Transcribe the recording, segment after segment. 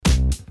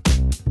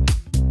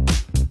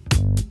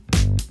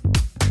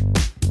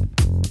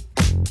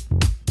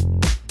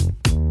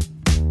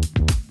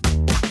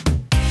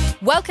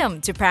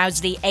Welcome to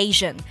Proudly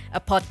Asian,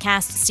 a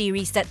podcast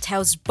series that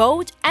tells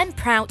bold and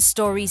proud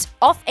stories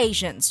of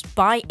Asians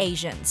by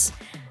Asians.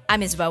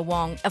 I'm Isabel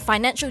Wong, a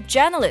financial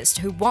journalist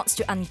who wants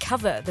to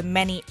uncover the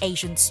many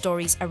Asian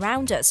stories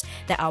around us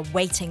that are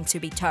waiting to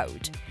be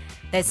told.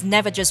 There's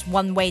never just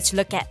one way to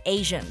look at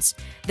Asians.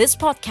 This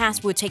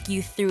podcast will take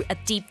you through a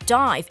deep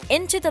dive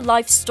into the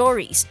life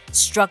stories,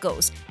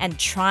 struggles, and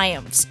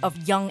triumphs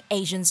of young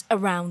Asians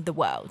around the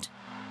world.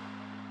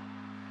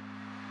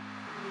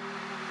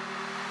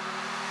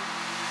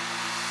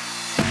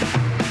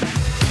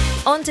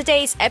 On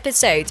today's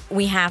episode,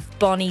 we have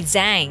Bonnie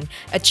Zhang,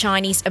 a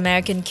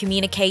Chinese-American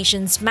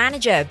communications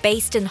manager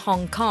based in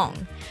Hong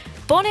Kong.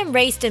 Born and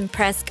raised in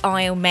Presque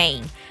Isle,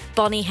 Maine,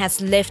 Bonnie has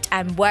lived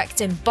and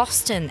worked in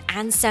Boston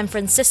and San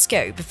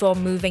Francisco before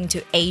moving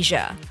to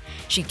Asia.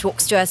 She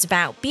talks to us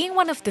about being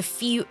one of the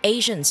few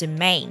Asians in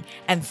Maine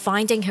and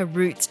finding her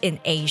roots in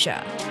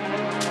Asia.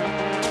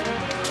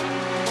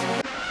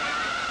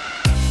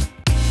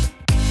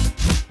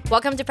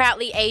 Welcome to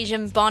Proudly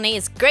Asian, Bonnie.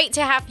 It's great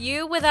to have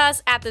you with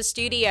us at the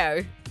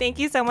studio. Thank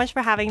you so much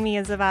for having me,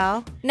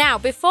 Isabel. Now,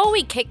 before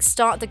we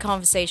kickstart the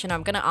conversation,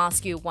 I'm going to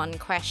ask you one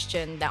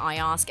question that I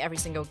ask every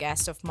single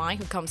guest of mine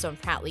who comes on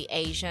Proudly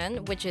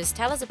Asian, which is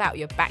tell us about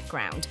your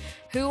background.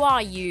 Who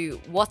are you,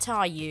 what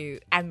are you,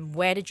 and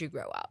where did you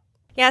grow up?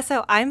 Yeah,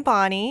 so I'm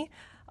Bonnie.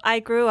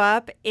 I grew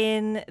up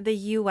in the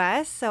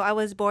U.S., so I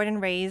was born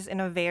and raised in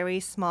a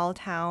very small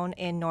town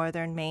in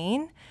northern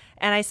Maine.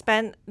 And I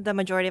spent the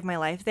majority of my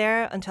life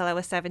there until I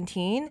was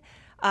 17.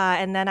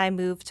 And then I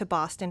moved to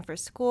Boston for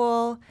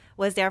school,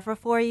 was there for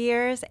 4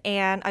 years,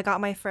 and I got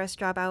my first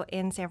job out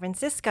in San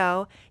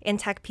Francisco in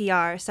tech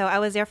PR. So I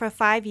was there for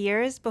 5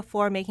 years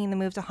before making the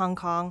move to Hong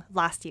Kong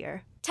last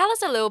year. Tell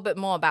us a little bit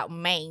more about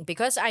Maine,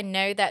 because I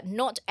know that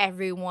not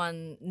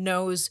everyone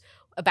knows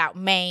about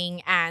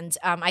Maine, and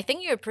I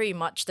think you're pretty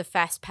much the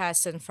first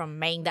person from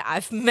Maine that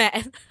I've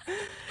met.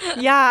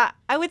 Yeah,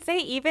 I would say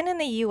even in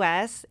the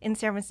U.S., in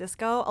San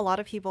Francisco, a lot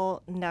of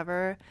people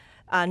never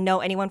know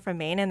anyone from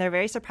Maine, and they're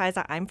very surprised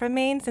that I'm from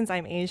Maine since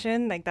I'm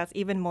Asian. Like, that's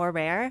even more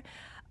rare.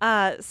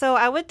 So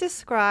I would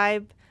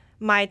describe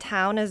my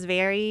town as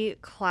very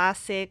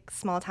classic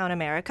small town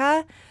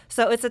America.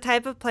 So it's a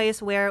type of place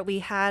where we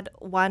had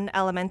one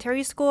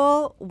elementary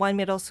school, one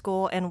middle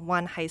school, and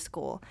one high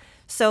school.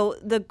 So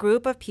the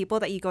group of people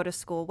that you go to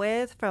school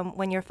with from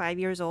when you're 5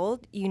 years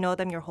old, you know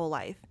them your whole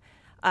life.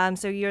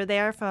 So you're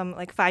there from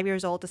like 5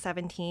 years old to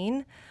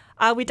 17.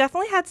 We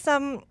definitely had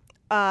some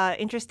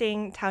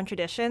interesting town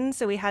traditions.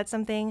 So we had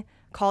something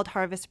called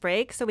harvest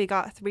break. So we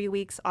got 3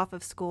 weeks off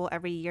of school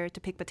every year to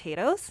pick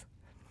potatoes.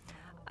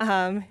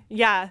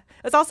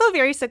 It's also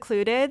very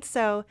secluded.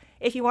 So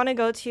if you want to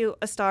go to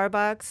a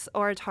Starbucks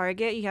or a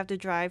Target, you have to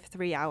drive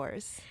 3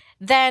 hours.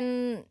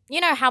 Then,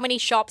 how many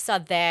shops are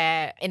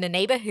there in the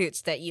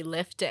neighborhoods that you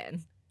lived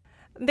in?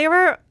 There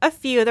were a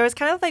few. There was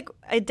kind of like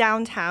a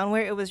downtown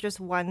where it was just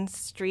one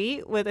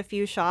street with a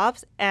few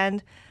shops.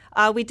 And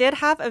we did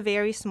have a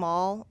very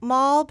small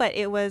mall, but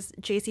it was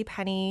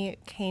JCPenney,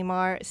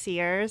 Kmart,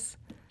 Sears.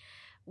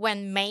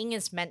 When Maine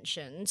is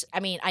mentioned,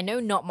 I know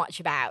not much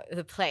about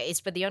the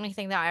place, but the only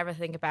thing that I ever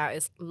think about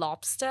is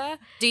lobster.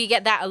 Do you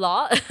get that a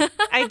lot?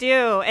 I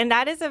do. And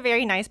that is a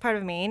very nice part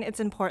of Maine. It's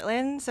in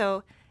Portland,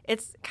 so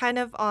it's kind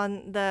of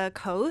on the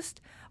coast.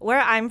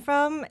 Where I'm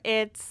from,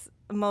 it's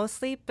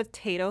mostly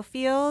potato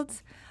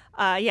fields.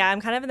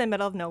 I'm kind of in the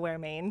middle of nowhere,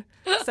 Maine.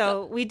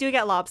 So we do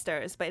get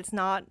lobsters, but it's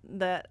not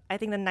the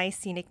nice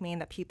scenic Maine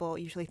that people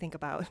usually think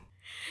about.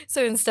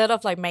 So instead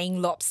of like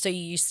Maine lobster,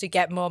 you used to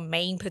get more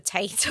Maine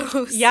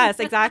potatoes. Yes,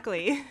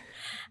 exactly.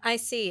 I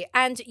see.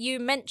 And you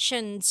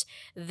mentioned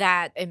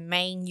that in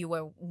Maine, you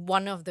were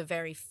one of the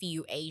very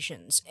few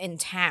Asians in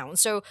town.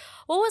 So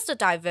what was the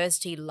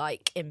diversity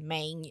like in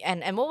Maine?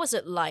 And what was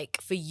it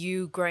like for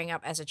you growing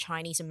up as a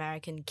Chinese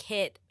American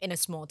kid in a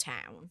small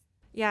town?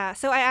 Yeah,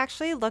 so I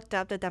actually looked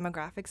up the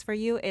demographics for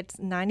you. It's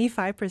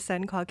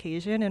 95%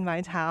 Caucasian in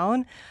my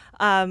town.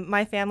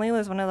 My family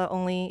was one of the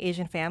only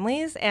Asian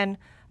families, and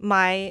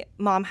my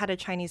mom had a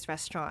Chinese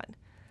restaurant.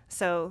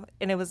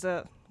 And it was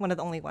one of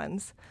the only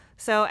ones.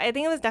 So I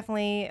think it was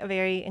definitely a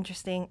very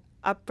interesting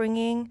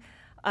upbringing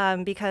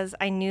because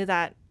I knew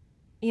that,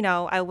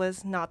 I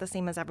was not the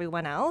same as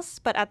everyone else.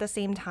 But at the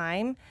same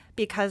time,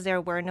 because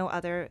there were no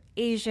other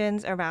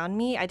Asians around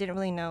me, I didn't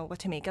really know what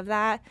to make of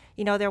that.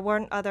 There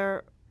weren't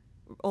other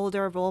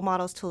older role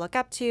models to look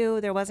up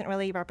to. There wasn't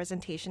really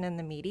representation in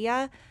the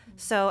media.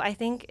 So I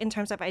think in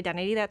terms of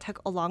identity, that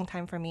took a long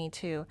time for me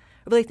to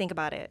really think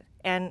about it.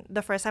 And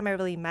the first time I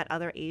really met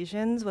other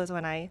Asians was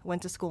when I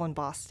went to school in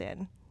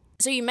Boston.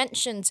 So you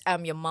mentioned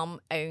your mom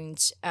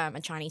owned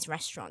a Chinese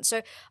restaurant.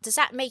 So does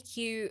that make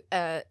you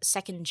a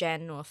second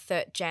gen or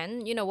third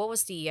gen? What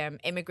was the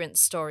immigrant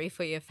story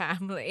for your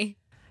family?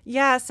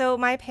 Yeah, so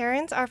my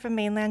parents are from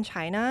mainland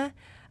China.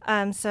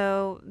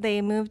 So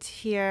they moved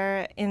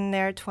here in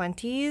their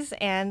 20s,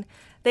 and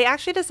they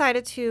actually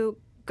decided to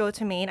go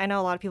to Maine. I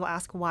know a lot of people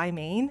ask why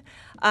Maine,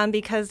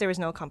 because there was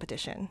no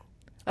competition.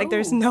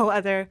 There's no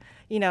other,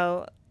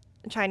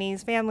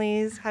 Chinese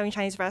families having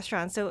Chinese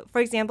restaurants. So, for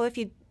example, if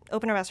you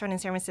open a restaurant in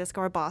San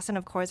Francisco or Boston,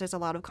 of course, there's a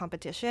lot of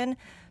competition.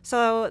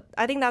 So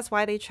I think that's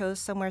why they chose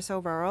somewhere so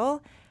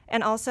rural.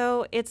 And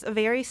also, it's a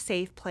very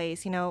safe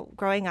place. You know,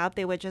 growing up,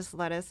 they would just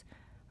let us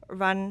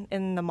run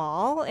in the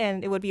mall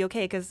and it would be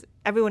okay because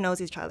everyone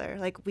knows each other.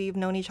 Like, we've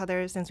known each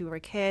other since we were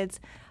kids.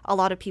 A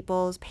lot of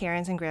people's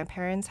parents and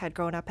grandparents had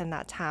grown up in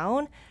that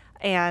town,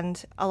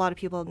 and a lot of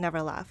people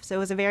never left. So it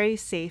was a very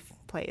safe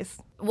place.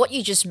 What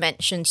you just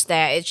mentioned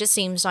there, it just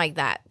seems like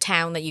that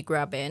town that you grew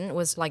up in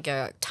was like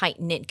a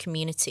tight-knit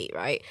community,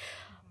 right?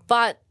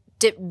 But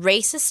did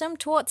racism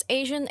towards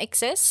Asian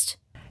exist?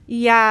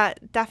 Yeah,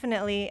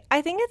 definitely.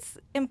 I think it's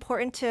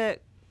important to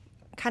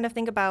kind of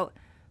think about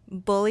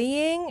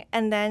bullying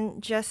and then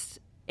just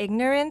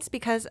ignorance,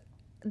 because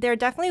there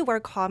definitely were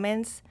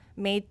comments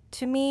made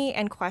to me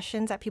and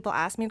questions that people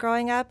asked me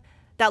growing up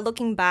that,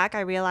 looking back, I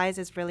realize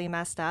is really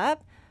messed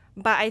up.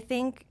 But I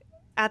think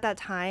at that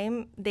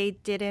time, they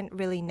didn't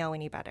really know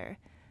any better.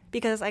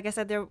 Because, like I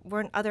said, there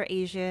weren't other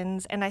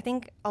Asians. And I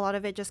think a lot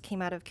of it just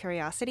came out of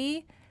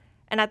curiosity.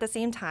 And at the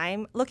same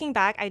time, looking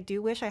back, I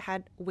do wish I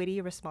had witty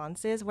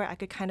responses where I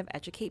could kind of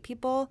educate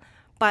people.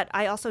 But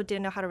I also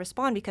didn't know how to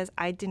respond because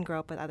I didn't grow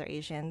up with other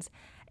Asians.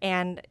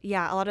 And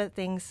yeah, a lot of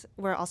things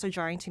were also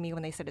jarring to me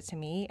when they said it to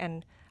me.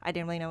 And I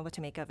didn't really know what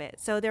to make of it.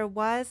 So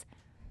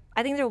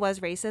I think there was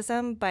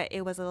racism, but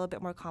it was a little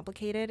bit more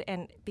complicated.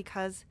 And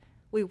because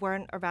we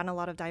weren't around a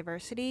lot of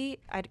diversity,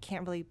 I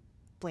can't really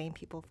blame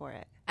people for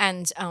it.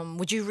 And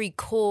would you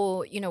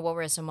recall, what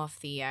were some of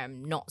the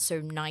not so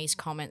nice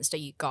comments that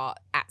you got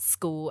at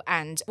school?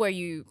 And were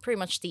you pretty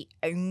much the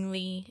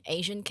only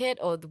Asian kid,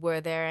 or were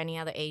there any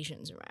other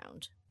Asians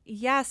around?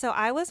 Yeah, so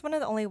I was one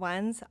of the only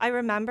ones. I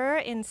remember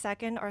in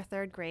second or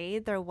third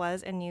grade, there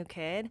was a new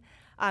kid.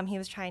 He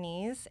was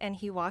Chinese, and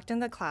he walked in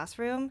the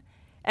classroom.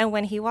 And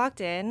when he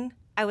walked in,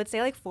 I would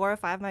say like 4 or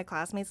 5 of my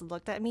classmates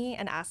looked at me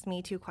and asked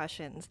me 2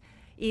 questions.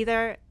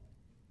 Either,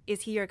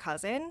 is he your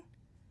cousin?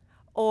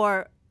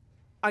 Or,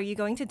 are you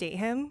going to date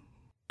him?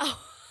 Oh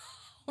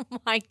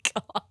my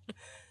God.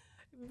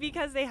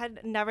 Because they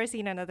had never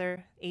seen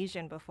another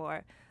Asian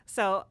before.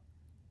 So,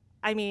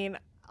 I mean,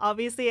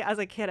 obviously as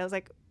a kid, I was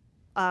like,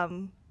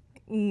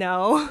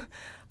 no.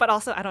 But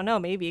also, I don't know,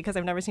 maybe, because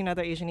I've never seen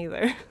another Asian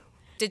either.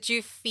 Did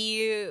you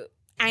feel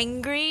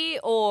angry,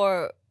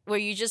 or were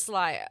you just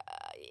like,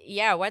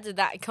 yeah, where did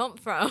that come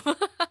from?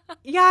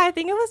 Yeah, I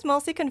think it was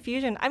mostly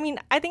confusion. I mean,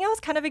 I think I was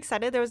kind of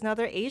excited there was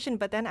another Asian,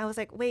 but then I was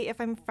like, wait, if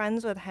I'm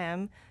friends with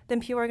him, then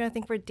people are going to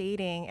think we're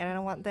dating, and I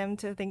don't want them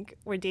to think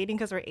we're dating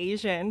because we're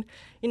Asian.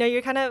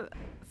 You're kind of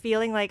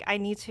feeling like I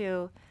need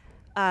to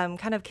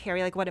kind of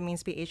carry like what it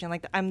means to be Asian,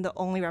 like I'm the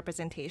only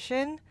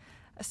representation.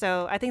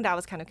 So I think that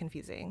was kind of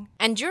confusing.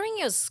 And during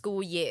your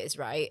school years,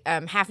 right,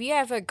 have you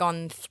ever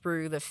gone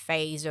through the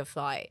phase of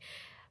like,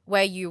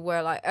 where you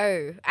were like,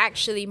 oh,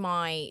 actually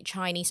my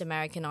Chinese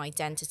American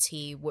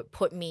identity would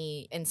put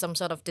me in some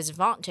sort of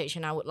disadvantage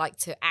and I would like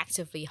to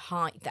actively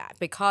hide that?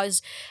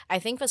 Because I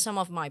think for some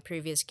of my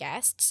previous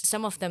guests,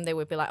 some of them, they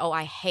would be like, oh,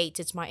 I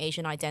hated my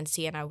Asian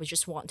identity and I would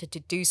just wanted to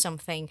do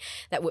something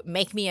that would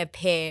make me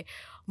appear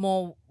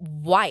more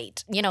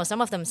white.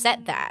 Some of them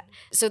said that.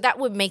 So that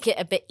would make it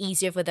a bit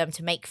easier for them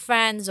to make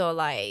friends or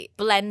like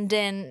blend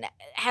in.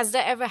 Has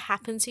that ever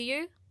happened to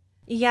you?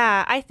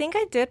 Yeah, I think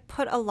I did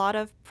put a lot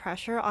of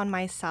pressure on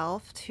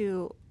myself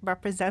to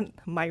represent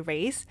my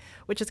race,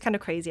 which is kind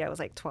of crazy. I was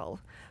like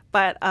 12.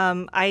 But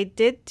I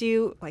did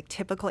do like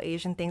typical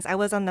Asian things. I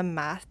was on the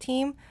math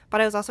team,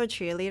 but I was also a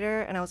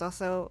cheerleader, and I was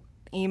also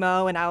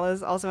emo, and I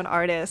was also an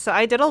artist. So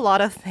I did a lot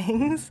of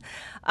things.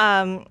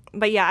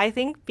 But yeah, I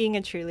think being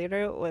a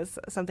cheerleader was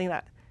something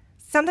that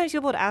sometimes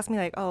people would ask me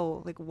like,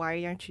 oh, like,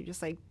 why aren't you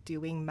just like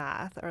doing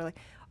math? Or like,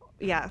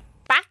 yeah.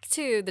 Back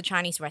to the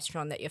Chinese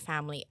restaurant that your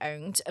family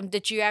owned,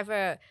 did you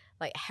ever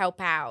like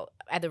help out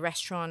at the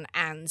restaurant?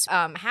 And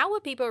how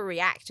would people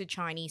react to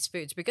Chinese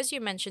foods? Because you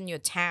mentioned your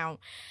town,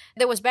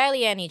 there was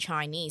barely any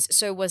Chinese.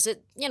 So was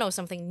it,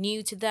 something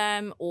new to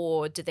them,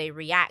 or did they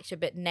react a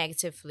bit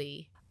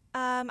negatively?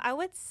 I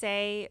would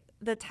say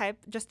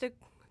just to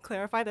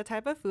clarify, the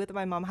type of food that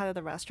my mom had at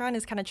the restaurant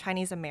is kind of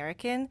Chinese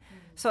American.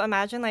 So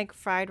imagine like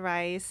fried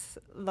rice,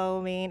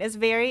 lo mein. It's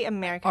very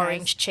American.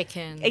 Orange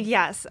chicken.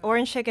 Yes,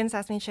 orange chicken,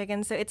 sesame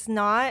chicken. So it's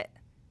not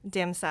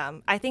dim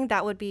sum. I think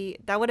that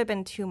would have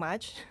been too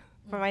much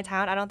for my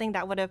town. I don't think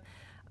that would have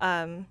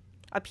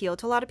appealed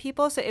to a lot of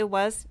people. So it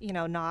was,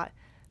 not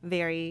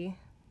very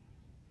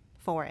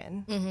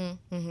foreign.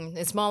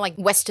 It's more like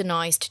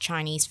westernized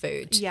Chinese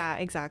food. Yeah,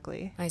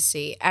 exactly. I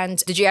see. And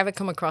did you ever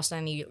come across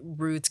any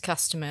rude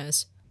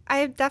customers?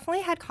 I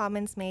definitely had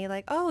comments made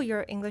like, oh,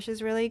 your English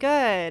is really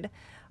good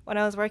when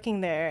I was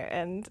working there.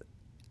 And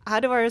how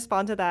do I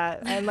respond to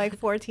that? I'm like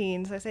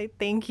 14, so I say,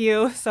 thank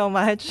you so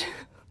much.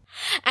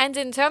 And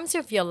in terms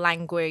of your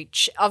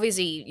language,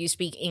 obviously you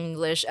speak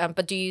English,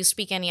 but do you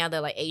speak any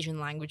other like Asian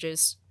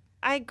languages?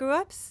 I grew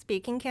up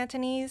speaking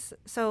Cantonese.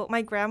 So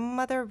my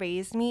grandmother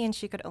raised me and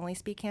she could only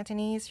speak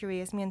Cantonese. She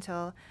raised me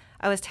until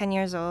I was 10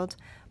 years old.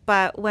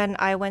 But when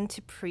I went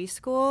to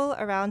preschool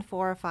around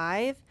 4 or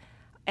 5,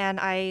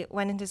 and I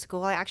went into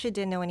school, I actually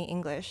didn't know any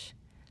English.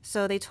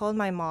 So they told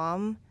my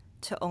mom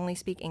to only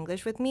speak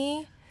English with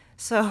me.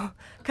 So,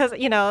 because,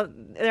 you know,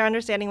 their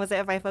understanding was that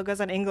if I focus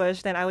on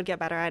English, then I would get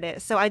better at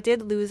it. So I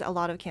did lose a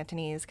lot of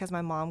Cantonese because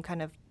my mom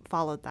kind of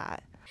followed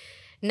that.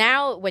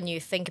 Now, when you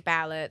think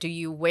about it, do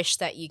you wish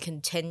that you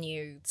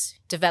continued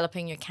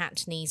developing your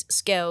Cantonese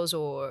skills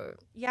or?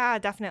 Yeah,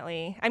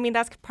 definitely. I mean,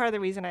 that's part of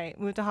the reason I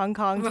moved to Hong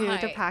Kong to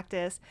Right.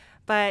 practice.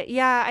 But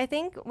yeah, I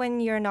think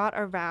when you're not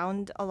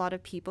around a lot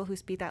of people who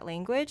speak that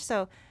language,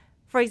 so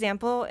for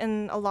example,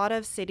 in a lot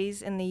of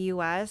cities in the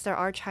US, there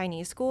are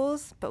Chinese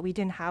schools, but we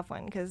didn't have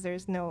one because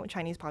there's no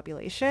Chinese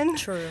population.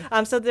 True.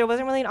 So there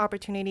wasn't really an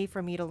opportunity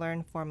for me to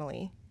learn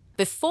formally.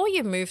 Before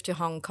you moved to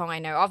Hong Kong, I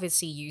know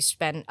obviously you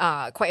spent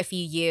quite a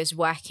few years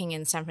working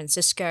in San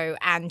Francisco,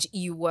 and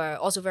you were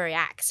also very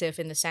active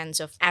in the sense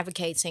of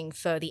advocating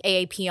for the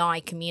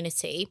AAPI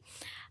community.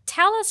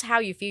 Tell us how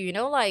you feel. You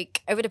know,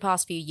 like over the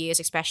past few years,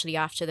 especially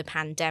after the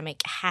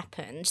pandemic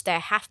happened, there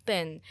have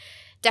been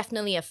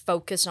definitely a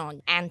focus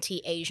on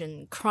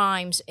anti-Asian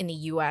crimes in the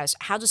US.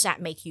 How does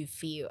that make you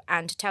feel?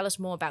 And tell us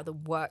more about the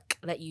work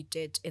that you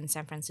did in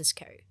San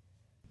Francisco.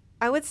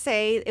 I would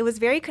say it was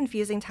very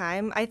confusing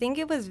time. I think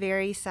it was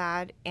very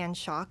sad and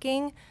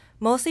shocking,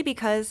 mostly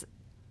because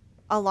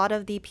a lot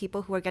of the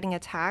people who were getting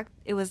attacked,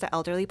 it was the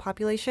elderly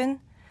population,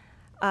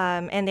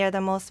 and they're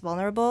the most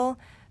vulnerable.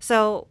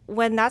 So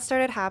when that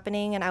started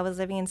happening and I was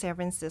living in San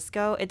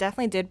Francisco, it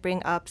definitely did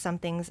bring up some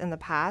things in the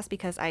past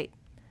because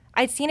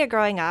I'd seen it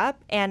growing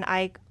up, and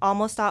I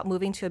almost thought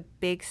moving to a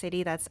big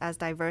city that's as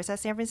diverse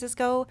as San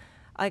Francisco,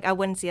 like I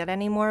wouldn't see that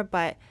anymore.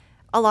 But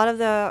a lot of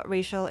the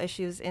racial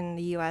issues in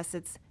the U.S.,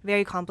 it's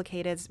very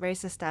complicated, it's very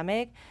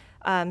systemic.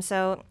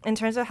 So in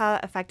terms of how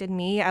it affected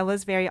me, I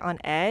was very on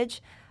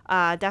edge.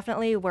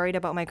 Definitely worried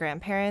about my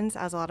grandparents,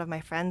 as a lot of my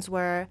friends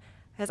were.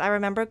 Because I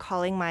remember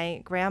calling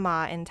my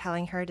grandma and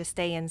telling her to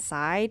stay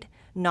inside,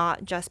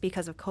 not just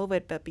because of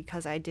COVID, but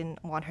because I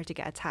didn't want her to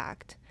get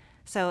attacked.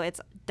 So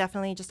it's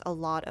definitely just a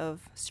lot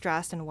of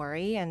stress and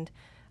worry. And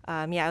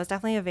yeah, it was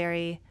definitely a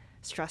very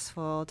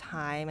stressful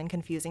time and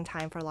confusing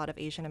time for a lot of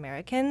Asian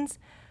Americans.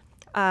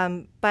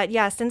 But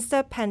yeah, since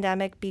the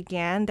pandemic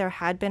began, there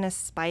had been a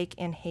spike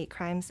in hate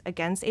crimes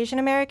against Asian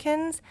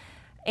Americans.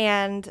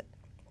 And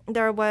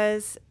there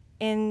was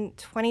in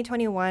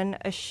 2021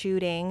 a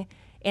shooting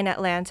in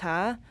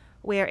Atlanta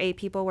where 8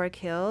 people were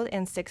killed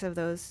and 6 of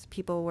those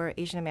people were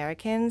Asian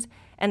Americans.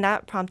 And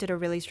that prompted a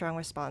really strong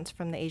response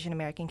from the Asian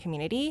American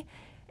community.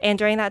 And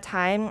during that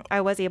time,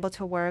 I was able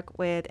to work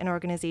with an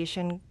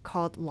organization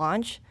called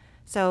Launch.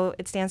 So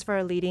it stands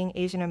for Leading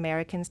Asian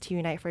Americans to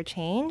Unite for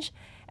Change.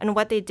 And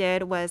what they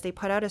did was they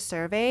put out a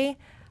survey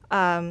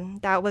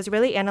that was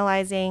really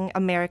analyzing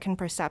American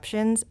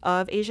perceptions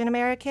of Asian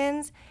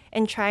Americans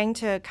and trying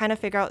to kind of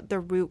figure out the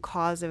root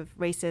cause of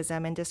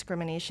racism and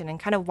discrimination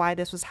and kind of why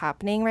this was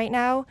happening right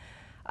now.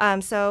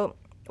 So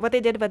what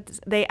they did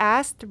was they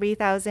asked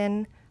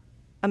 3,000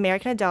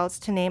 American adults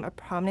to name a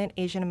prominent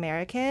Asian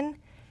American.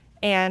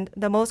 And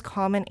the most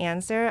common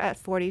answer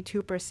at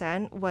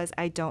 42% was,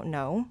 I don't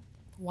know.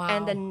 Wow.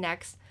 And the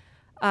next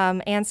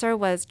answer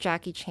was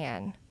Jackie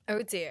Chan,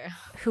 Oh dear.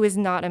 who is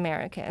not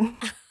American.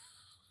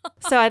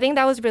 So I think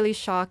that was really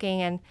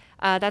shocking. And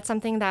that's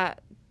something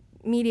that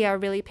media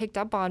really picked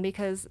up on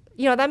because,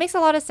 you know, that makes a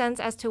lot of sense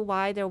as to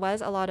why there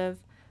was a lot of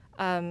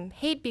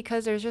hate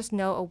because there's just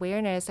no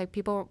awareness. Like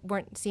people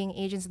weren't seeing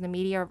Asians in the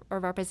media or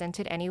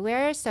represented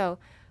anywhere. So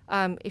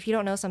if you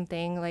don't know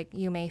something, like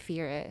you may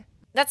fear it.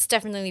 That's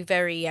definitely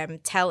very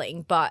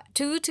telling, but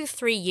 2 to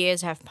 3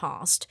 years have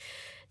passed.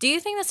 Do you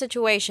think the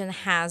situation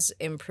has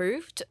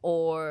improved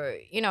or,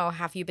 you know,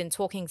 have you been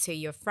talking to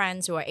your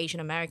friends who are Asian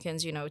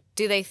Americans, you know,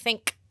 do they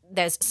think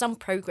there's some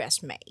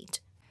progress made?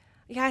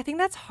 Yeah, I think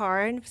that's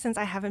hard since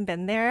I haven't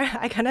been there.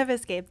 I kind of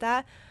escaped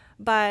that.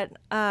 But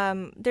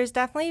there's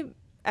definitely,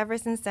 ever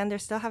since then, there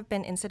still have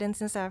been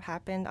incidences that have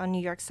happened on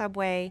New York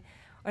subway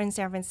or in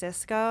San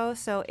Francisco.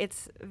 So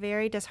it's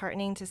very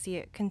disheartening to see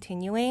it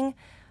continuing.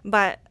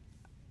 But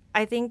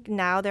I think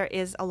now there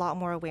is a lot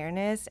more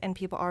awareness and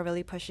people are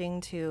really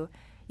pushing to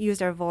use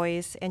their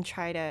voice and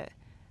try to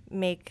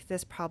make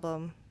this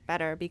problem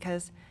better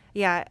because,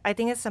 yeah, I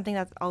think it's something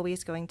that's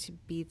always going to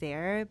be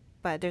there,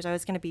 but there's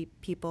always going to be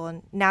people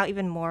and now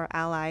even more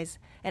allies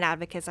and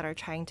advocates that are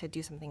trying to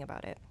do something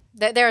about it.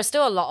 There are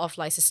still a lot of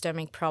like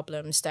systemic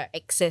problems that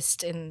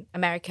exist in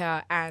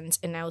America and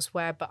in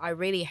elsewhere, but I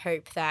really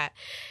hope that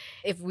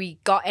if we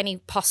got any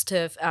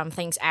positive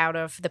things out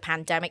of the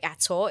pandemic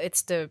at all,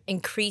 it's the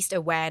increased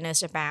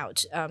awareness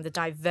about the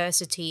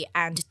diversity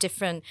and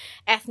different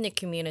ethnic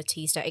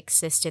communities that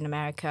exist in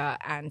America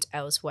and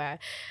elsewhere.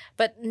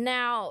 But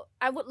now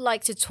I would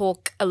like to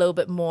talk a little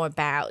bit more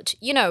about,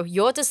 you know,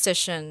 your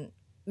decision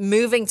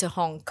moving to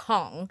Hong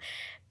Kong.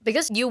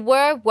 Because you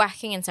were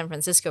working in San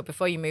Francisco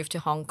before you moved to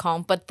Hong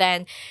Kong, but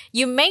then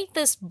you made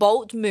this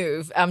bold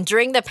move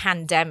during the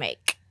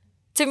pandemic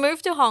to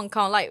move to Hong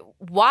Kong. Like,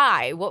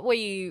 why? What were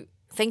you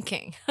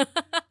thinking?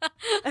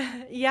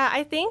 Yeah,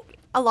 I think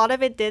a lot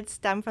of it did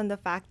stem from the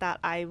fact that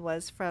I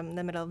was from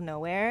the middle of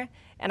nowhere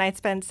and I'd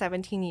spent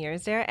 17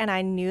 years there and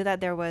I knew that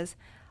there was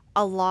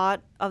a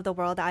lot of the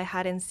world that I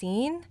hadn't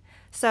seen.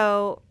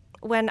 So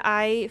when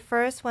I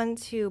first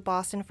went to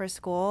Boston for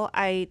school,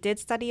 I did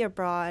study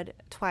abroad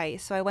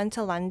twice. So I went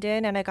to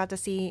London and I got to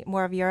see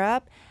more of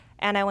Europe.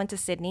 And I went to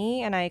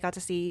Sydney and I got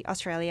to see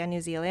Australia and New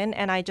Zealand.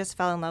 And I just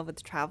fell in love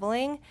with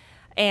traveling.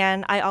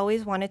 And I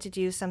always wanted to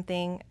do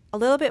something a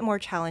little bit more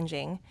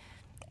challenging.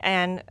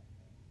 And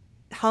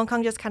Hong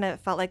Kong just kind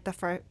of felt like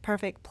the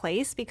perfect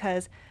place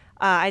because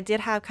I did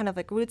have kind of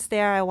like roots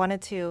there. I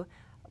wanted to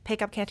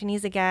pick up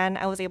Cantonese again.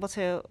 I was able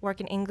to work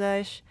in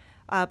English,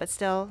 but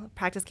still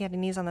practice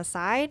Cantonese on the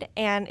side.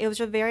 And it was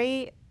a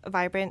very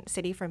vibrant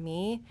city for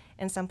me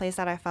in some place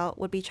that I felt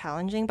would be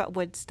challenging, but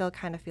would still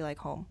kind of feel like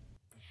home.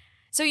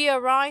 So you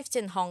arrived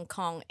in Hong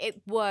Kong.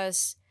 It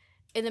was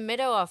in the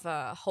middle of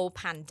a whole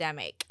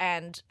pandemic.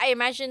 And I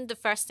imagine the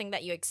first thing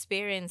that you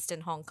experienced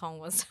in Hong Kong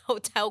was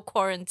hotel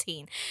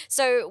quarantine.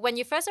 So when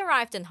you first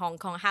arrived in Hong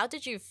Kong, how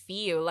did you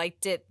feel?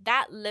 Like, did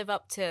that live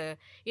up to,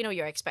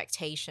 your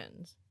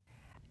expectations?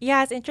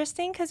 Yeah, it's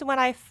interesting because when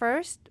I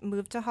first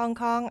moved to Hong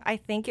Kong, I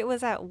think it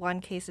was at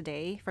 1 case a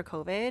day for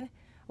COVID,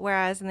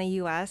 whereas in the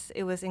US,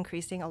 it was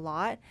increasing a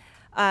lot.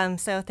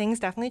 So things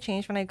definitely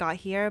changed when I got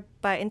here.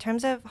 But in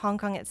terms of Hong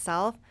Kong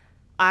itself,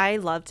 I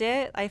loved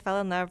it. I fell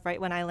in love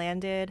right when I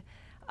landed.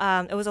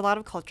 It was a lot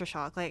of culture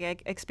shock. Like I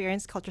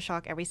experienced culture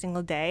shock every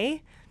single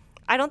day.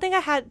 I don't think I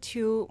had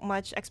too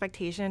much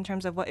expectation in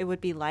terms of what it would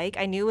be like.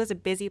 I knew it was a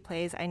busy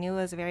place. I knew it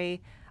was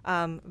very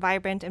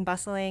vibrant and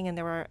bustling, and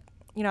there were,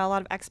 a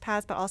lot of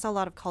expats, but also a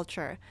lot of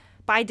culture.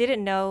 But I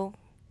didn't know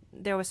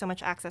there was so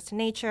much access to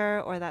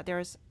nature or that there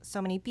was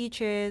so many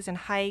beaches and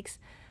hikes.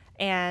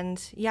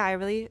 And yeah, I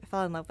really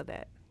fell in love with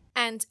it.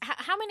 And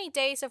how many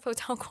days of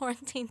hotel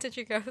quarantine did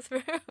you go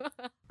through?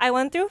 I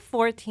went through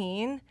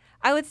 14.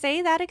 I would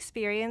say that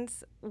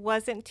experience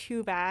wasn't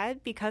too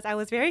bad because I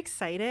was very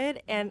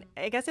excited. And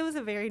I guess it was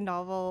a very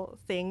novel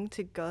thing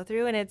to go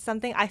through. And it's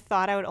something I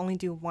thought I would only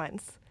do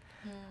once.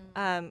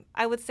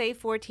 I would say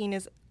 14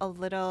 is a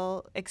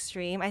little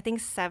extreme. I think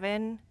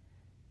 7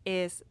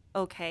 is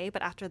okay.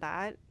 But after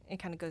that, it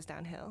kind of goes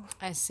downhill.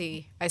 I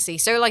see.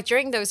 So like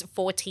during those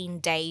 14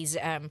 days,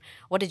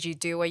 what did you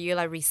do? Were you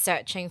like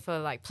researching for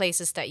like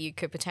places that you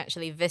could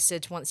potentially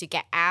visit once you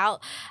get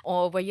out?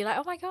 Or were you like,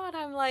 oh my God,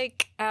 I'm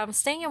like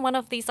staying in one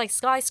of these like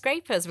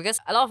skyscrapers? Because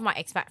a lot of my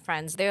expat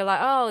friends, they were like,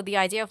 oh, the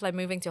idea of like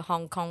moving to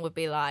Hong Kong would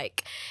be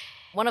like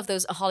one of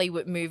those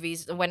Hollywood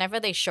movies. Whenever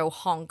they show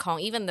Hong Kong,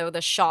 even though the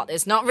shot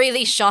is not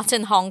really shot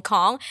in Hong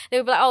Kong, they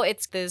would be like, oh,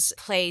 it's this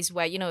place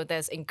where,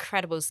 there's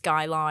incredible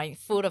skyline,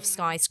 full of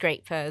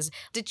skyscrapers.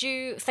 Did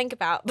you think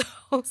about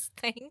those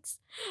things?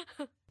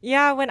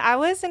 Yeah, when I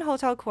was in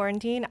hotel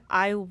quarantine,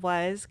 I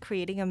was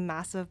creating a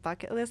massive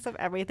bucket list of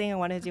everything I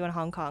wanted to do in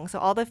Hong Kong. So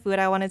all the food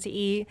I wanted to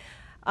eat,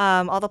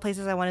 all the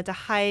places I wanted to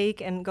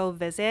hike and go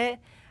visit.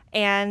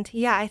 And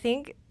yeah, I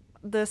think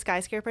the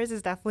skyscrapers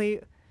is definitely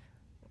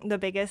the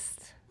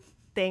biggest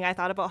thing I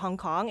thought about Hong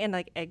Kong, and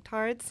like egg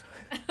tarts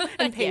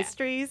and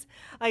pastries.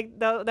 Yeah. Like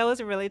that was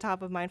really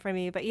top of mind for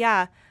me. But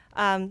yeah,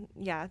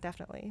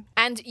 definitely.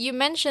 And you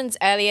mentioned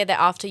earlier that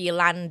after you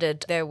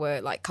landed, there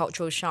were like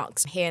cultural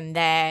shocks here and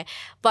there.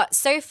 But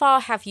so far,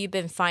 have you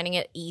been finding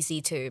it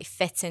easy to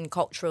fit in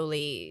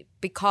culturally?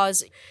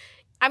 Because,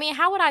 I mean,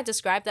 how would I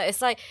describe that?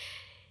 It's like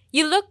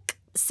you look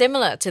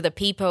similar to the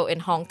people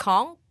in Hong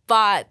Kong,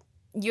 but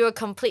you're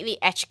completely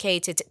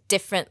educated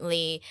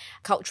differently,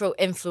 cultural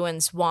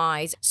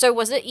influence-wise. So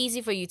was it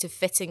easy for you to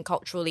fit in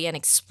culturally and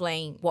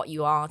explain what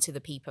you are to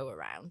the people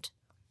around?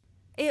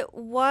 It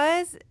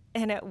was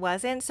and it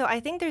wasn't. So I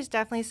think there's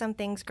definitely some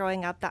things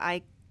growing up that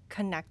I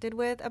connected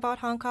with about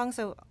Hong Kong.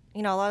 So, a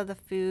lot of the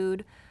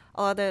food,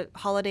 a lot of the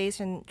holidays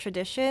and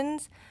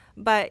traditions.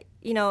 But,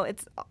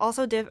 it's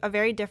also a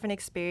very different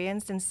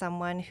experience than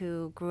someone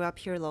who grew up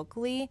here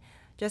locally,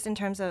 just in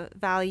terms of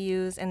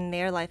values and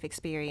their life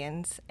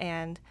experience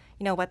and,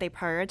 what they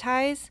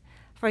prioritize.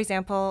 For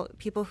example,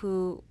 people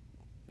who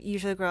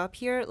usually grow up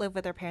here live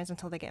with their parents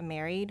until they get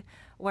married,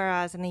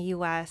 whereas in the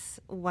US,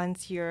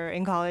 once you're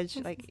in college,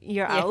 like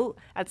you're out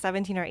at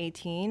 17 or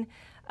 18.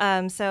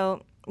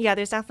 So yeah,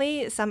 there's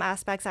definitely some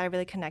aspects that I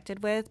really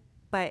connected with,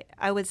 but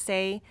I would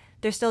say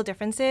there's still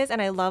differences, and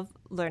I love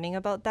learning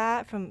about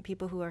that from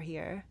people who are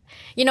here.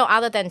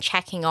 Other than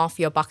checking off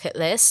your bucket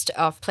list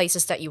of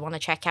places that you want to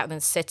check out in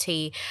the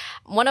city,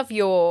 one of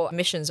your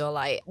missions or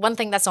like one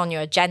thing that's on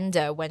your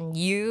agenda when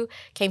you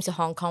came to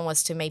Hong Kong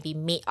was to maybe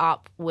meet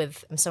up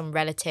with some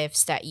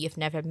relatives that you've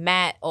never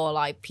met or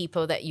like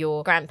people that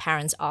your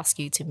grandparents asked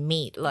you to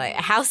meet. Like,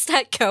 how's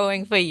that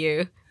going for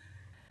you?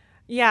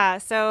 Yeah,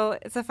 so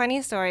it's a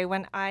funny story.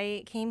 When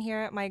I came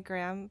here, my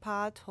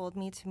grandpa told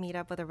me to meet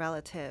up with a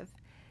relative,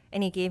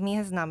 and he gave me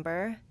his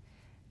number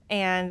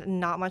and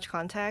not much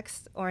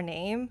context or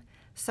name.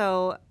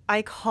 So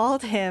I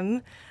called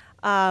him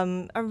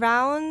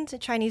around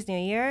Chinese New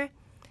Year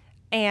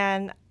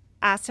and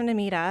asked him to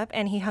meet up,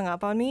 and he hung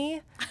up on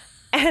me.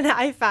 And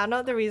I found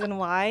out the reason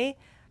why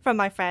from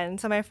my friend.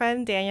 So my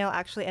friend Daniel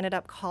actually ended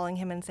up calling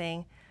him and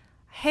saying,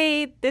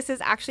 hey, this is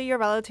actually your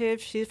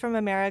relative. She's from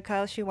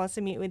America. She wants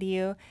to meet with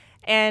you.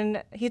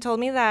 And he told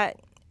me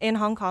that in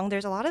Hong Kong,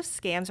 there's a lot of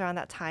scams around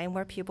that time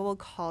where people will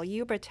call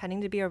you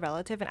pretending to be a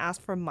relative and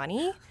ask for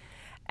money.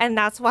 And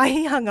that's why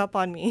he hung up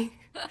on me.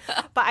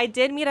 But I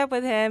did meet up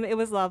with him. It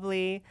was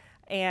lovely.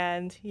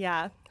 And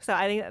yeah, so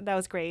I think that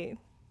was great.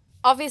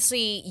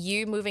 Obviously,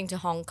 you moving to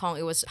Hong Kong,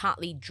 it was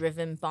partly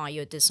driven by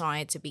your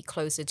desire to be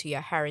closer to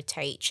your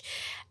heritage.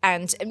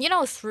 And,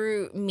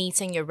 through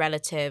meeting your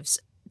relatives,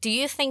 do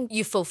you think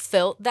you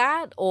fulfilled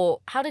that?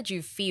 Or how did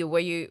you feel? Were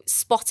you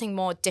spotting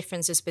more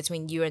differences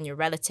between you and your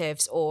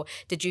relatives? Or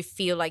did you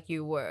feel like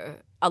you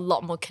were a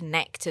lot more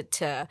connected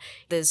to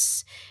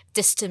this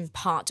distant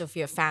part of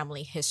your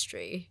family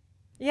history?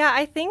 Yeah,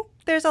 I think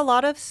there's a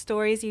lot of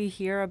stories you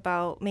hear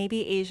about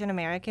maybe Asian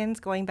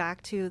Americans going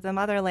back to the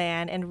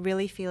motherland and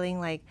really feeling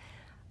like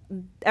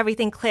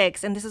everything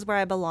clicks and this is where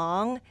I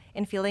belong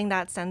and feeling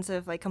that sense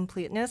of like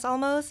completeness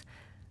almost.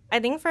 I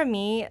think for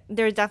me,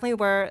 there definitely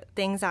were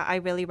things that I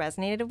really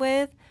resonated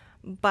with,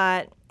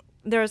 but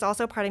there's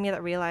also a part of me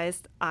that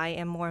realized I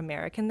am more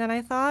American than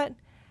I thought.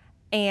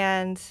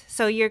 And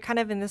so you're kind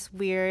of in this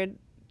weird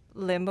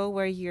limbo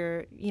where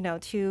you're,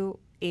 too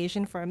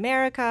Asian for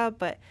America,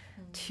 but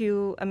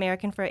too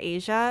American for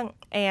Asia.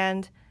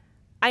 And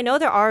I know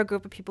there are a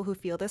group of people who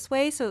feel this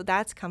way, so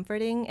that's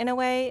comforting in a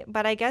way.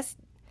 But I guess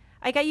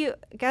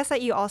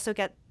that you also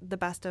get the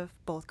best of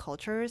both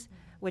cultures,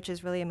 which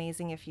is really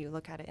amazing if you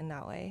look at it in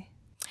that way.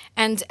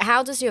 And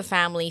how does your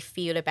family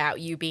feel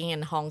about you being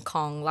in Hong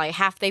Kong? Like,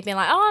 have they been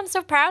like, oh, I'm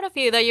so proud of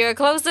you that you're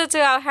closer to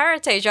our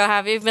heritage? Or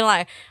have you been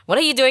like, what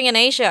are you doing in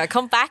Asia?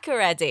 Come back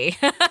already.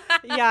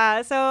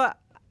 Yeah, so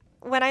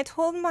when I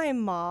told my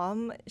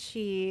mom,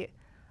 she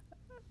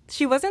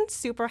wasn't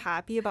super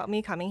happy about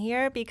me coming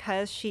here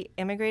because she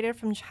immigrated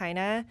from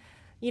China,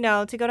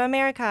 to go to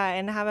America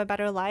and have a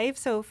better life.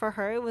 So for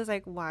her, it was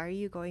like, why are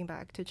you going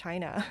back to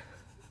China?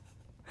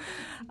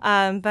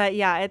 But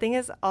yeah, I think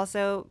it's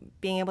also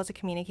being able to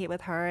communicate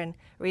with her and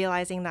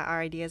realizing that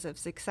our ideas of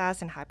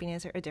success and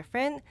happiness are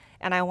different.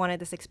 And I wanted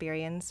this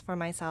experience for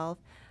myself.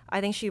 I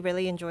think she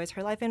really enjoys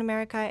her life in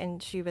America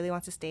and she really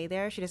wants to stay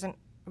there. She doesn't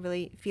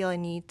really feel a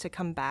need to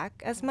come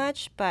back as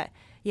much. But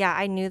yeah,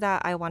 I knew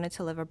that I wanted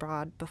to live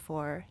abroad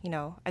before,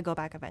 I go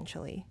back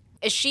eventually.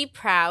 Is she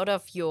proud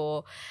of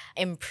your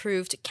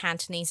improved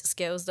Cantonese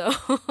skills, though?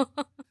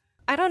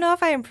 I don't know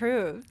if I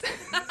improved.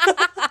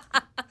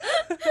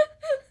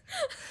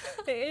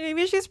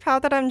 Maybe she's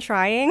proud that I'm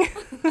trying.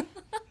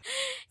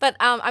 But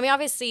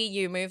obviously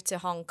you moved to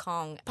Hong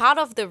Kong. Part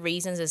of the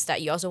reasons is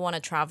that you also want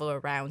to travel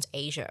around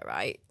Asia,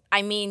 right?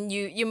 I mean,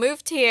 you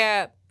moved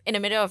here in the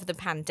middle of the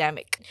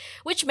pandemic,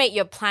 which made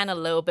your plan a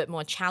little bit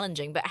more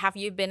challenging. But have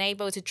you been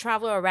able to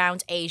travel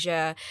around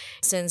Asia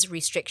since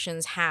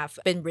restrictions have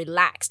been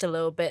relaxed a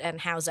little bit? And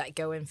how's that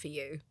going for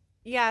you?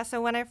 Yeah,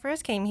 so when I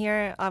first came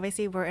here,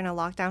 obviously we're in a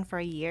lockdown for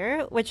a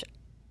year, which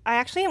I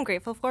actually am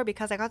grateful for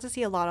because I got to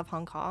see a lot of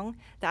Hong Kong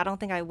that I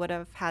don't think I would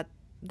have had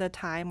the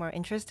time or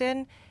interest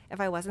in if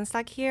I wasn't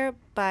stuck here.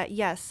 But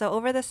yes, so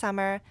over the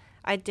summer,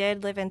 I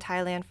did live in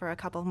Thailand for a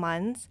couple of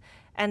months.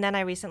 And then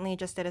I recently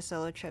just did a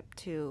solo trip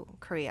to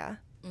Korea.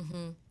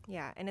 Mm-hmm.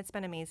 Yeah, and it's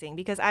been amazing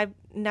because I've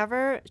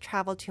never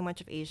traveled too much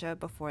of Asia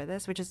before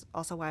this, which is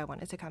also why I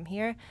wanted to come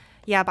here.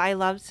 Yeah, but I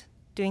loved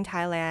doing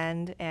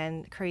Thailand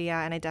and Korea,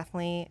 and I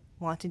definitely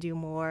want to do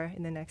more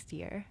in the next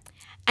year.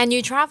 And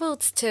you traveled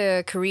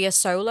to Korea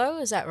solo,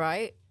 is that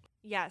right?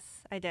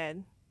 Yes, I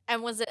did.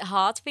 And was it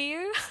hard for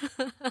you?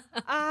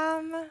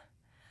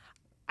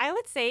 I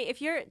would say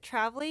if you're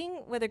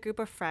traveling with a group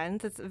of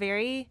friends, it's a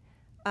very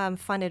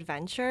fun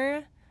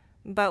adventure.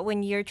 But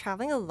when you're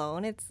traveling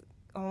alone, it's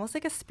almost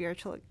like a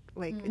spiritual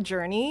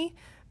journey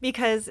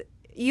because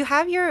you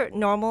have your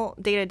normal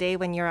day-to-day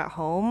when you're at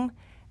home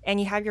and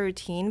you have your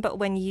routine. But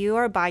when you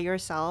are by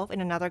yourself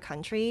in another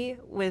country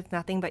with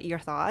nothing but your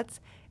thoughts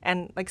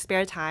and like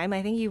spare time,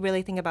 I think you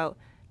really think about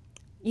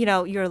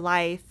your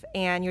life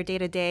and your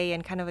day-to-day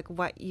and kind of like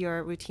what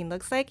your routine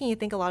looks like. And you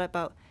think a lot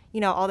about,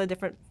 all the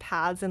different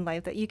paths in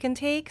life that you can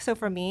take. So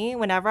for me,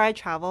 whenever I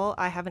travel,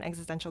 I have an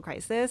existential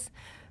crisis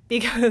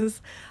because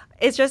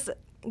it's just,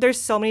 there's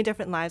so many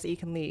different lives that you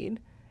can lead.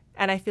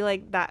 And I feel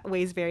like that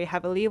weighs very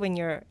heavily when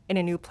you're in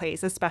a new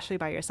place, especially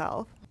by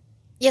yourself.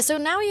 Yeah, so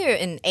now you're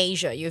in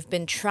Asia, you've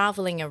been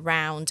traveling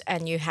around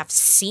and you have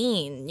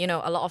seen,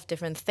 a lot of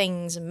different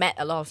things, met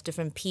a lot of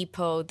different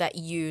people that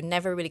you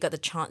never really got the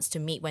chance to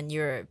meet when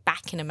you're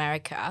back in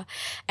America.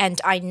 And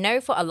I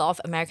know for a lot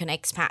of American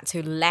expats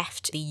who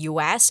left the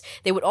US,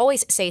 they would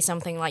always say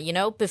something like,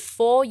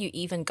 before you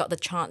even got the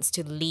chance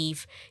to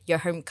leave your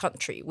home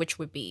country, which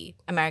would be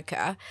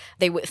America,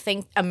 they would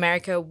think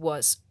America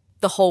was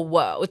the whole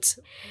world.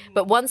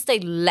 But once they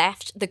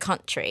left the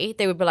country,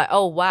 they would be like,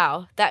 oh,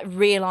 wow, that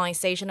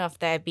realization of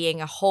there being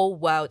a whole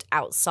world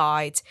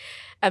outside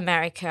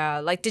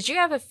America. Like, did you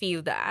ever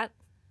feel that?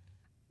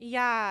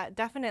 Yeah,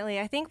 definitely.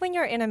 I think when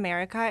you're in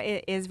America,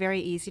 it is very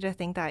easy to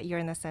think that you're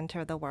in the center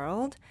of the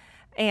world.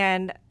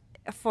 And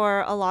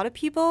for a lot of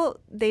people,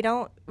 they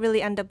don't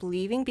really end up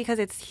leaving because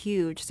it's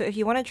huge. So if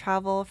you want to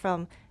travel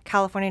from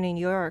California to New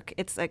York,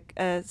 it's like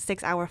a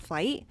 6-hour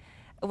flight.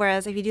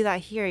 Whereas if you do that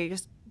here, you're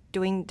just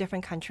doing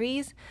different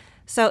countries.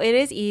 So it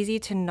is easy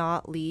to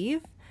not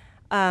leave.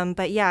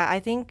 But yeah, I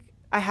think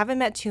I haven't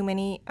met too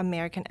many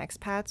American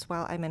expats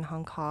while I'm in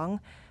Hong Kong.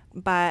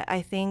 But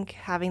I think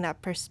having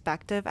that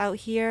perspective out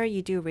here,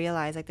 you do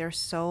realize like there's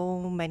so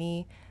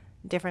many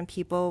different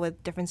people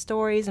with different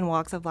stories and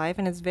walks of life,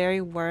 and it's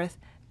very worth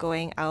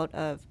going out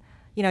of,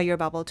 your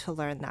bubble to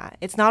learn that.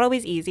 It's not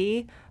always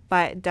easy,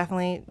 but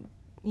definitely,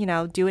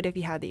 do it if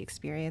you have the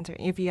experience or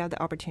if you have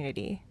the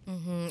opportunity.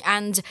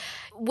 And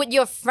would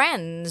your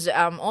friends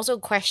also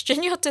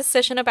question your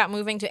decision about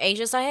moving to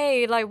Asia? Say,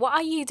 hey, like, what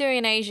are you doing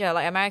in Asia?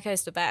 Like, America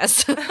is the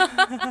best.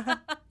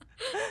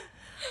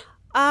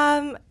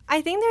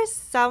 I think there's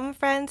some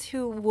friends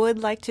who would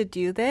like to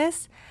do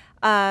this,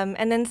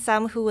 and then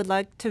some who would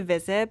like to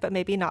visit, but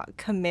maybe not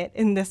commit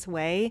in this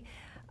way.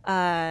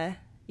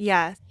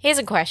 Yeah. Here's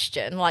a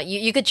question, like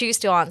you could choose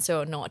to answer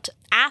or not.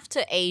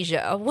 After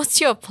Asia,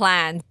 what's your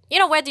plan?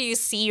 Where do you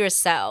see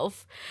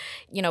yourself,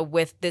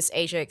 with this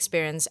Asia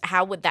experience?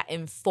 How would that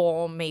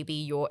inform maybe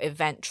your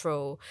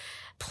eventual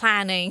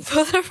planning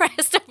for the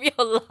rest of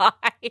your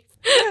life?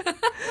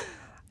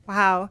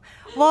 Wow.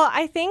 Well,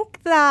 I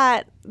think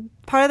that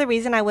part of the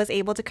reason I was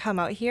able to come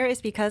out here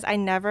is because I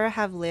never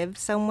have lived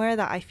somewhere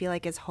that I feel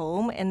like is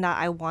home and that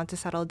I want to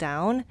settle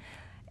down.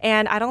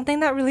 And I don't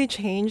think that really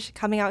changed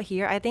coming out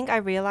here. I think I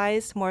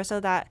realized more so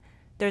that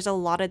there's a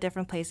lot of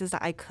different places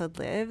that I could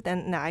live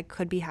and that I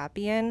could be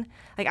happy in.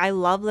 Like, I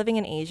love living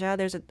in Asia.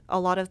 There's a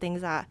lot of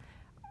things that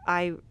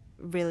I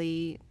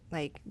really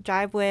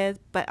jive with,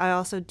 but I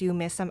also do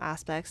miss some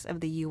aspects of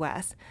the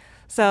US.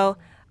 So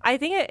I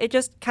think it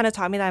just kind of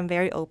taught me that I'm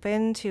very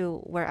open to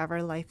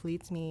wherever life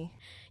leads me.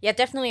 Yeah,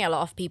 definitely a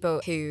lot of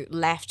people who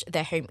left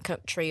their home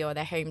country or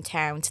their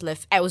hometown to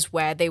live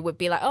elsewhere, they would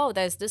be like, oh,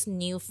 there's this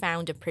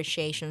newfound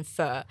appreciation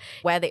for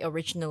where they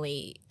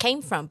originally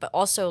came from, but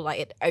also like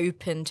it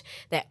opened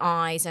their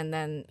eyes and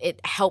then it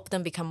helped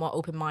them become more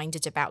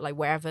open-minded about like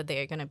wherever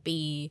they're going to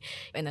be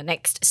in the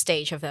next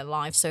stage of their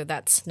life. So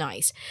that's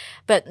nice.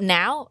 But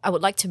now I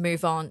would like to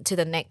move on to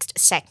the next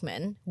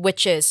segment,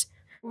 which is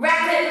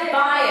Rapid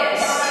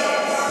Bias.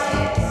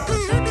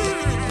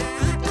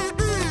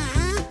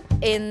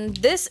 In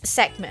this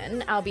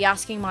segment, I'll be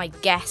asking my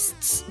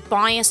guests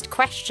biased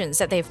questions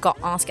that they've got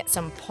asked at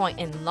some point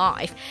in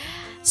life.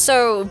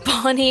 So,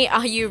 Bonnie,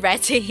 are you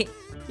ready?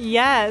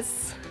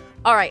 Yes.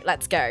 All right,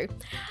 let's go.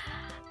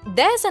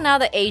 There's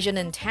another Asian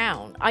in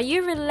town. Are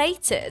you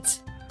related?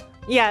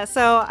 Yeah,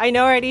 so I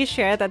know I already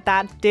shared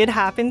that did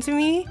happen to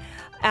me.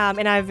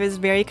 And I was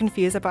very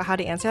confused about how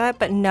to answer that.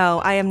 But no,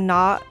 I am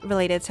not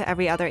related to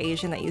every other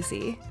Asian that you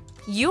see.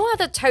 You are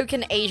the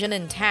token Asian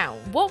in town.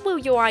 What will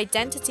your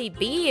identity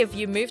be if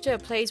you move to a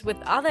place with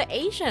other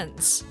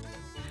Asians?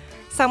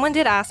 Someone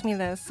did ask me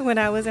this when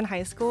I was in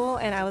high school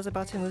and I was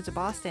about to move to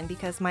Boston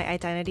because my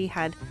identity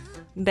had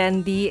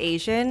been the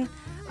Asian.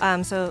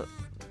 So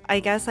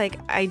I guess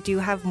I do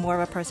have more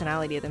of a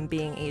personality than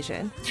being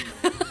Asian.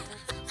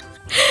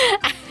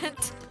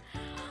 And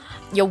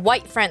your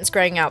white friends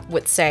growing up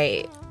would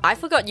say, I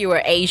forgot you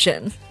were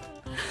Asian.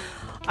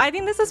 I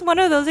think this is one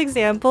of those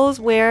examples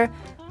where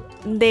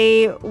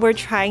they were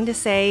trying to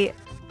say,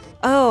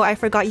 oh, I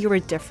forgot you were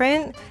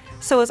different.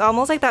 So it's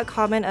almost like that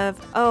comment of,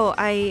 oh,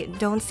 I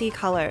don't see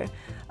color.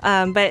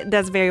 But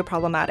that's very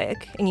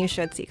problematic and you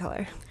should see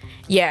color.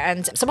 Yeah,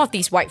 and some of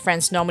these white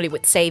friends normally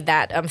would say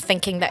that,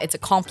 thinking that it's a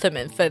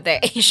compliment for their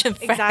Asian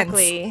friends.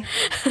 Exactly.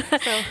 So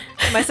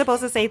am I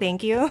supposed to say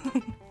thank you?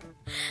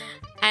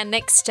 And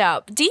next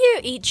up, do you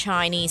eat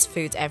Chinese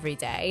food every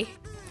day?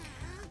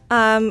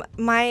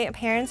 My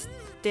parents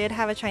did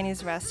have a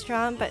Chinese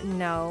restaurant, but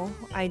no,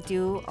 I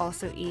do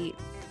also eat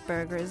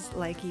burgers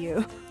like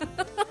you.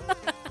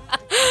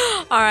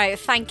 All right,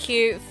 thank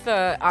you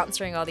for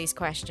answering all these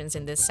questions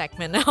in this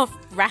segment of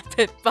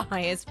Rapid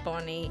Bias,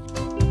 Bonnie.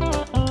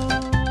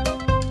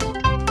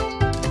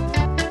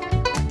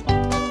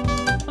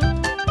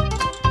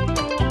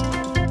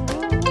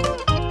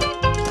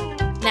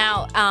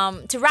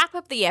 To wrap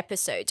up the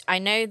episode, I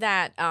know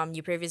that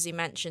you previously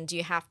mentioned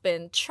you have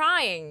been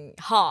trying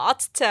hard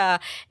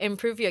to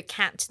improve your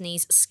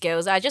Cantonese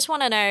skills. I just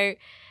want to know,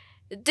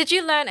 did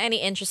you learn any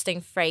interesting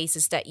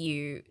phrases that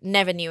you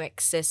never knew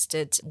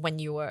existed when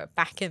you were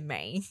back in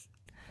Maine?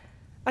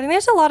 I think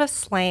there's a lot of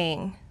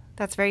slang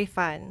that's very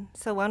fun.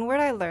 So one word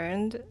I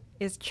learned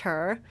is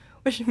chur,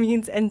 which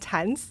means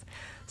intense.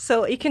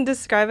 So you can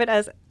describe it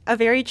as a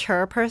very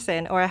chur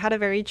person or I had a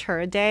very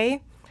chur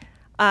day.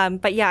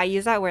 But yeah, I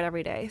use that word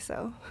every day,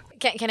 so.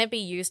 Can it be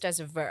used as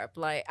a verb?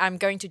 Like, I'm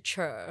going to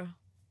chur.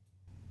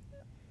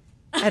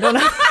 I don't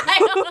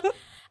know.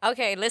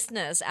 Okay,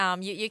 listeners,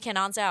 you can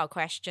answer our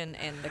question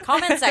in the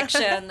comment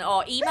section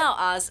or email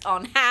us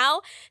on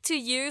how to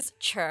use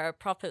chur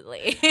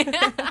properly.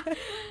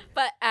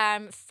 But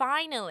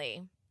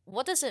finally,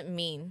 what does it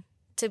mean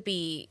to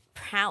be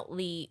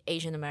proudly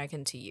Asian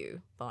American to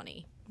you,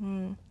 Bonnie?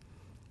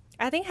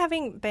 I think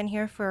having been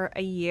here for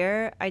a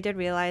year, I did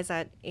realize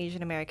that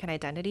Asian American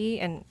identity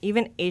and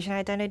even Asian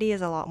identity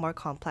is a lot more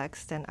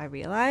complex than I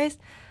realized.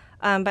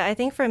 But I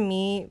think for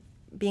me,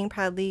 being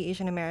proudly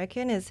Asian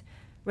American is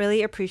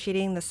really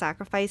appreciating the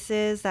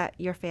sacrifices that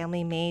your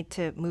family made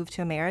to move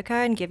to America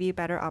and give you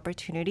better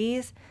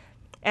opportunities.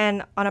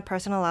 And on a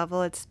personal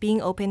level, it's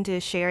being open to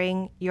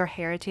sharing your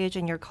heritage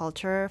and your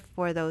culture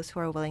for those who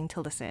are willing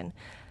to listen,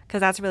 because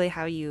that's really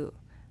how you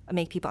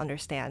make people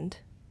understand.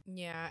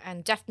 Yeah,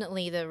 and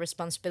definitely the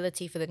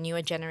responsibility for the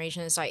newer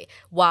generation is like,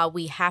 while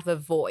we have a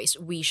voice,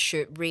 we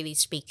should really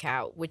speak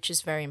out, which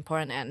is very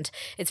important. And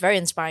it's very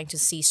inspiring to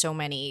see so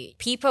many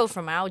people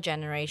from our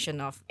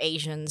generation of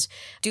Asians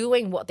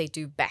doing what they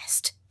do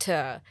best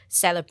to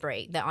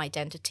celebrate their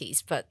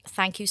identities. But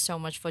thank you so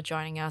much for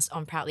joining us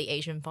on Proudly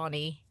Asian,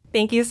 Bonnie.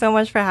 Thank you so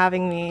much for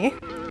having me.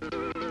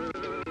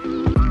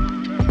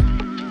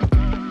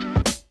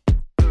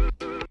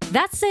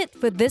 That's it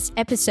for this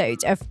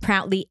episode of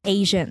Proudly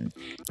Asian.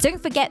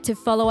 Don't forget to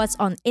follow us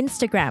on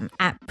Instagram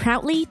at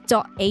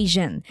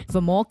proudly.asian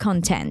for more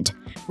content.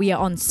 We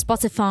are on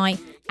Spotify,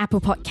 Apple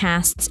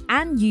Podcasts,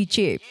 and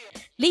YouTube.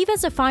 Leave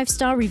us a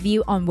 5-star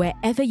review on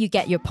wherever you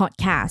get your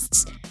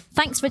podcasts.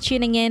 Thanks for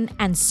tuning in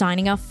and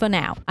signing off for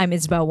now. I'm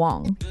Isabel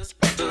Wong.